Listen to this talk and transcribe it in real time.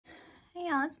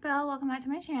y'all, it's Belle. Welcome back to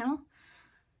my channel.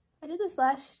 I did this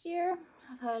last year.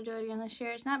 I thought I'd do it again this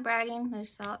year. It's not bragging. I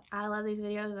just thought I love these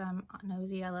videos. I'm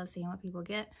nosy. I love seeing what people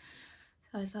get.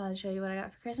 So I just thought I'd show you what I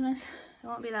got for Christmas. It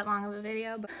won't be that long of a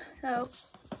video, but so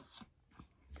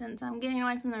since I'm getting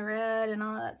away from the red and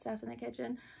all that stuff in the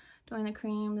kitchen, doing the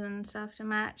creams and stuff to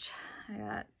match, I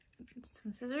got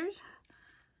some scissors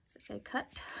that say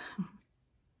cut.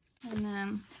 And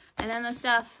then the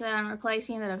stuff that I'm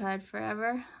replacing that I've had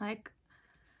forever, like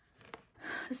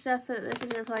the stuff that this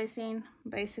is replacing,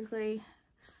 basically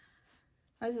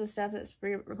most of the stuff that's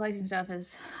replacing stuff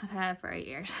is I've had for 8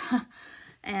 years.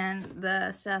 And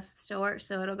the stuff still works,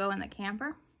 so it'll go in the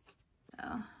camper. So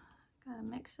got a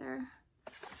mixer.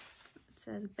 It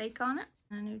says bake on it.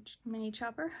 A new mini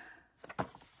chopper. It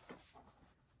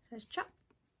says chop.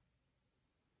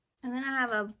 And then I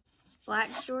have a black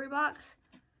jewelry box,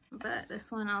 but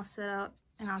this one I'll set out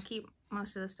and I'll keep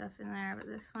most of the stuff in there, but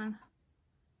this one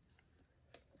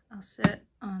I'll sit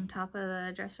on top of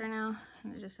the dresser now,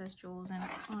 and it just has jewels in it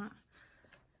on it.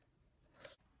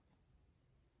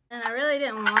 And I really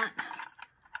didn't want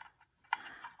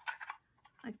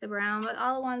like the brown, but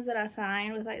all the ones that I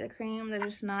find with like the cream, they're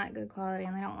just not good quality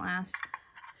and they don't last.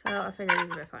 So I figured these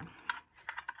would be fun.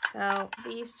 So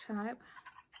these type,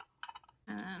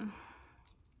 and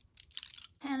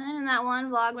then in that one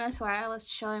Vlogmas where I was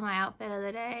showing my outfit of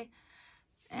the day,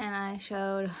 and I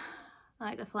showed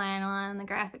like the flannel and the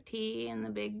graphic tee and the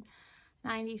big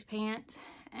 90s pants,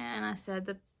 and I said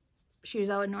the shoes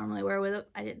I would normally wear with it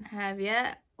I didn't have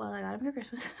yet. Well, I got them for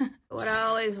Christmas. What I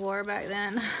always wore back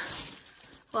then,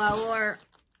 well, I wore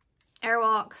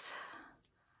Airwalks,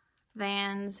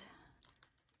 Vans,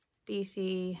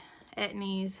 DC,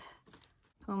 Etnies,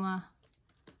 Puma,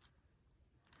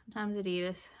 sometimes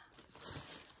Adidas,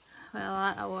 but a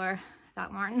lot I wore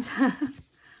Doc Martens.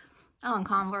 Oh, and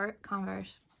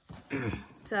Converse.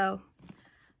 So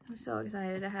I'm so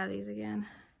excited to have these again.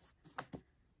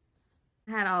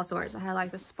 I had all sorts. I had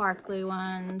like the sparkly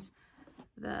ones,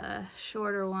 the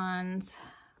shorter ones.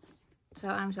 So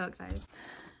I'm so excited.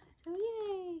 So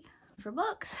yay! For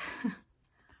books,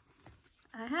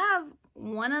 I have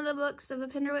one of the books of the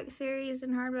Penderwick series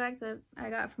in hardback that I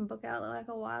got from Book Outlet like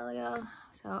a while ago.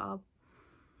 So I'll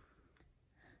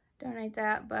donate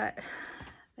that, but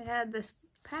they had this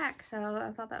pack, so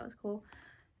I thought that was cool.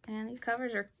 And these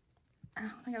covers are, I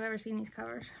don't think I've ever seen these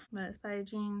covers, but it's by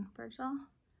Jeanne Birdsall.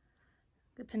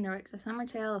 The Penderwicks, A Summer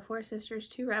Tale of 4 Sisters,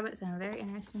 2 Rabbits, and a Very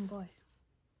Interesting Boy.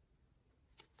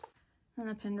 And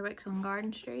the Penderwicks on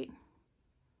Garden Street.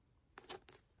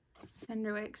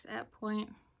 Penderwicks at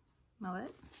Point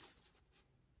Moet.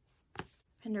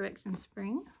 Penderwicks in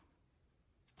Spring.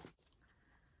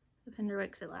 The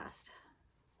Penderwicks at Last.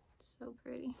 So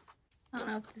pretty. I don't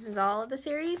know if this is all of the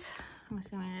series. I'm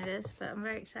assuming it is, but I'm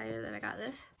very excited that I got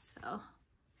this. So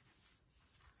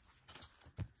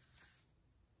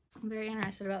I'm very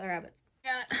interested about the rabbits.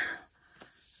 Got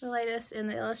the latest in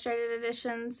the illustrated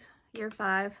editions, year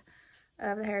 5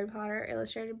 of the Harry Potter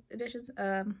illustrated editions.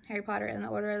 Harry Potter and the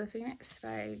Order of the Phoenix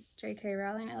by J.K.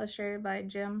 Rowling, illustrated by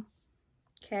Jim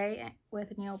K.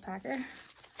 with Neil Packer.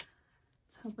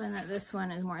 Hoping that this one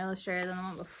is more illustrated than the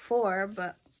one before,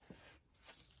 but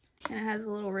and it has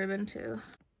a little ribbon too.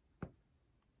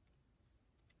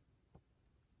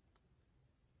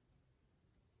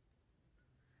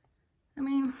 I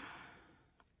mean,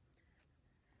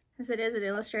 since it is an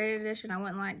illustrated edition, I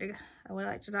would like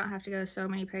to not have to go so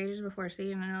many pages before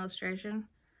seeing an illustration.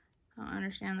 I don't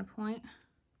understand the point.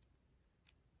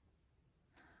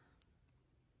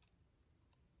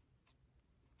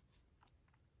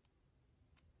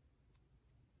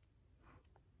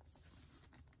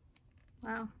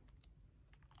 Wow.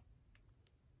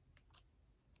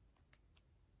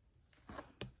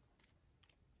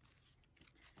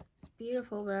 It's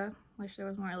beautiful, but I wish there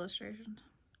was more illustrations.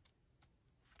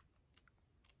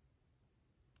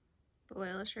 But what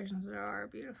illustrations there are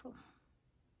beautiful.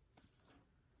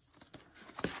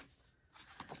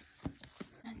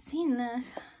 I've seen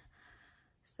this.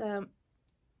 It's the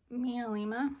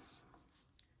Minalima,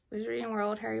 Wizarding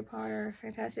World, Harry Potter,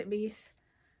 Fantastic Beasts,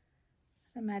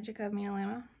 The Magic of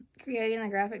Minalima, creating the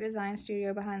graphic design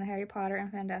studio behind the Harry Potter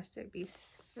and Fantastic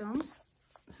Beasts films.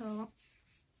 So,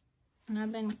 and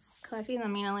I've been collecting the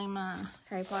Minalima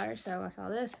Harry Potter, so I saw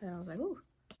this and I was like, ooh.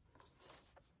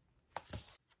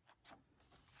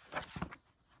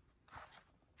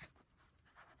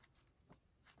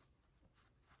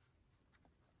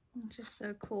 It's just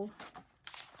so cool.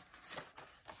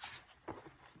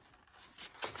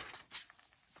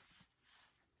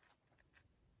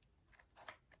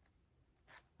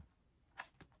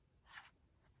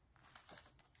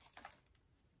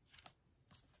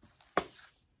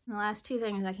 And the last two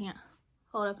things I can't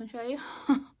hold up and show you.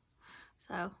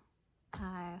 So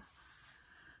I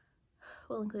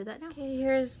will include that now. Okay,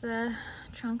 here's the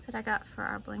trunk that I got for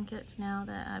our blankets now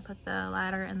that I put the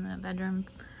ladder in the bedroom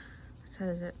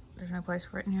because there's no place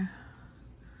for it in here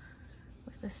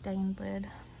with the stained lid.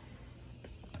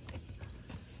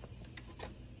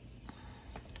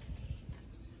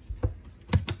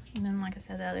 And then, like I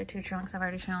said, the other two trunks I've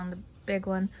already shown. The big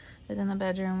one is in the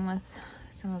bedroom with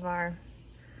some of our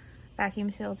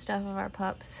vacuum sealed stuff of our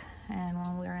pups. And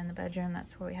when we were in the bedroom,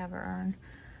 that's where we have our urn,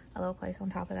 a little place on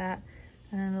top of that.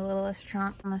 And then the littlest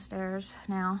trunk on the stairs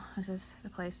now. This is the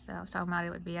place that I was talking about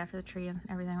it would be after the tree and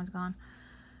everything was gone.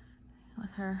 With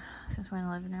her, since we're in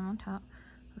the living room on top,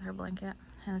 with her blanket.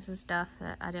 And this is stuff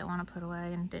that I didn't want to put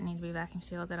away and didn't need to be vacuum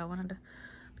sealed that I wanted to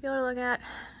be able to look at.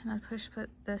 And I put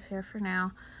this here for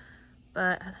now.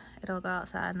 But it'll go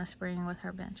outside in the spring with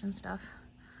her bench and stuff,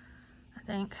 I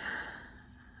think.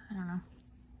 I don't know.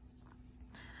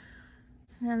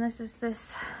 And then this is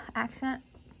this accent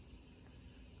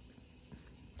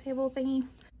table thingy.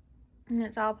 And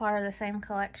it's all part of the same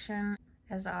collection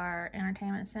as our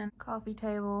entertainment center coffee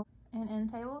table and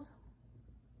end tables.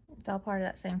 It's all part of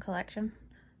that same collection.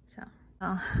 So,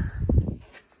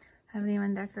 haven't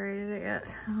even decorated it yet.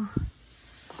 So.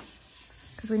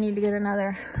 Because we need to get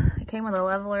another, it came with a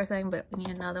leveler thing, but we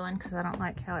need another one because I don't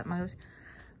like how it moves.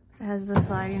 It has the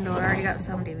sliding door. I already got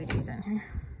some DVDs in here.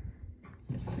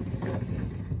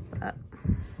 But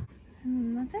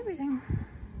that's everything.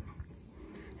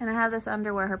 And I have this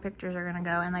under where her pictures are gonna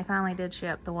go, and they finally did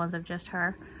ship the ones of just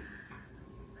her.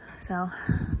 So,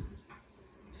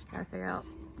 just gotta figure out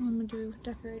what I'm gonna do,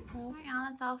 decorate. Right now,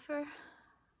 that's all for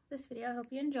this video. I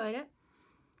hope you enjoyed it.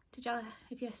 Did y'all,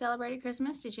 if you celebrated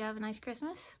Christmas, did you have a nice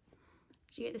Christmas?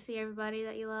 Did you get to see everybody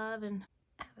that you love and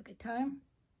have a good time?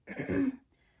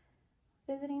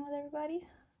 Visiting with everybody,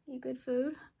 eat good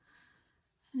food.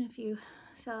 And if you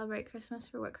celebrate Christmas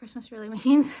for what Christmas really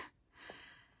means,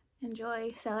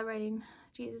 enjoy celebrating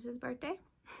Jesus' birthday.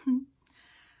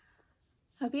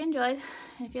 Hope you enjoyed.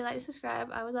 And if you'd like to subscribe,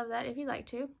 I would love that if you'd like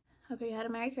to. Hope you had a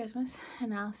Merry Christmas,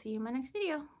 and I'll see you in my next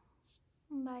video.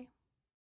 Bye.